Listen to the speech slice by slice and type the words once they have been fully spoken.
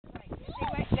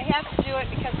have to do it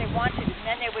because they want to, and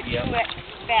then they would do it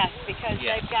fast because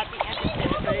they've got the interest in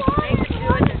it. But if you make them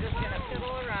do it, they're just going to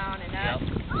fiddle around and not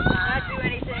do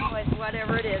anything with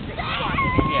whatever it is that you want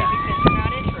them to do because they're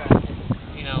not interested.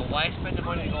 You know, why spend the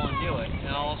money to go and do it?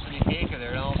 And all of a sudden you take her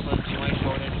there, and all of a sudden she might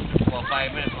show it in,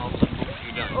 5 minutes, and all of a sudden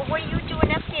you're done. Well, what are you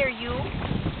doing up there, you?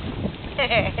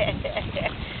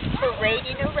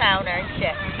 Parading around, aren't you?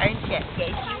 Aren't you?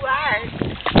 Yes, you are.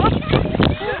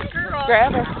 Good girl.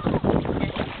 Grab her.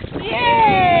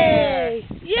 Yay!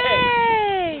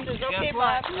 Yay! This is okay,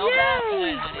 Mom. No bath tonight,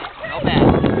 honey. No bath.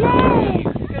 Yay!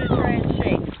 She's going to try and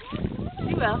shake.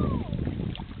 She will.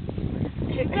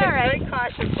 It's all right. Very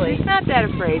cautiously. She's not that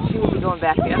afraid. She will be going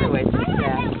back the other way.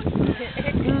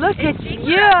 Look at you!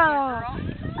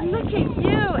 Look at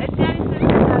you! And Daddy says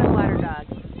you're not a water dog.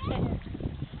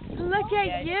 Look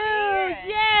at you!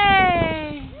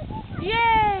 Yay!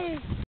 Yay!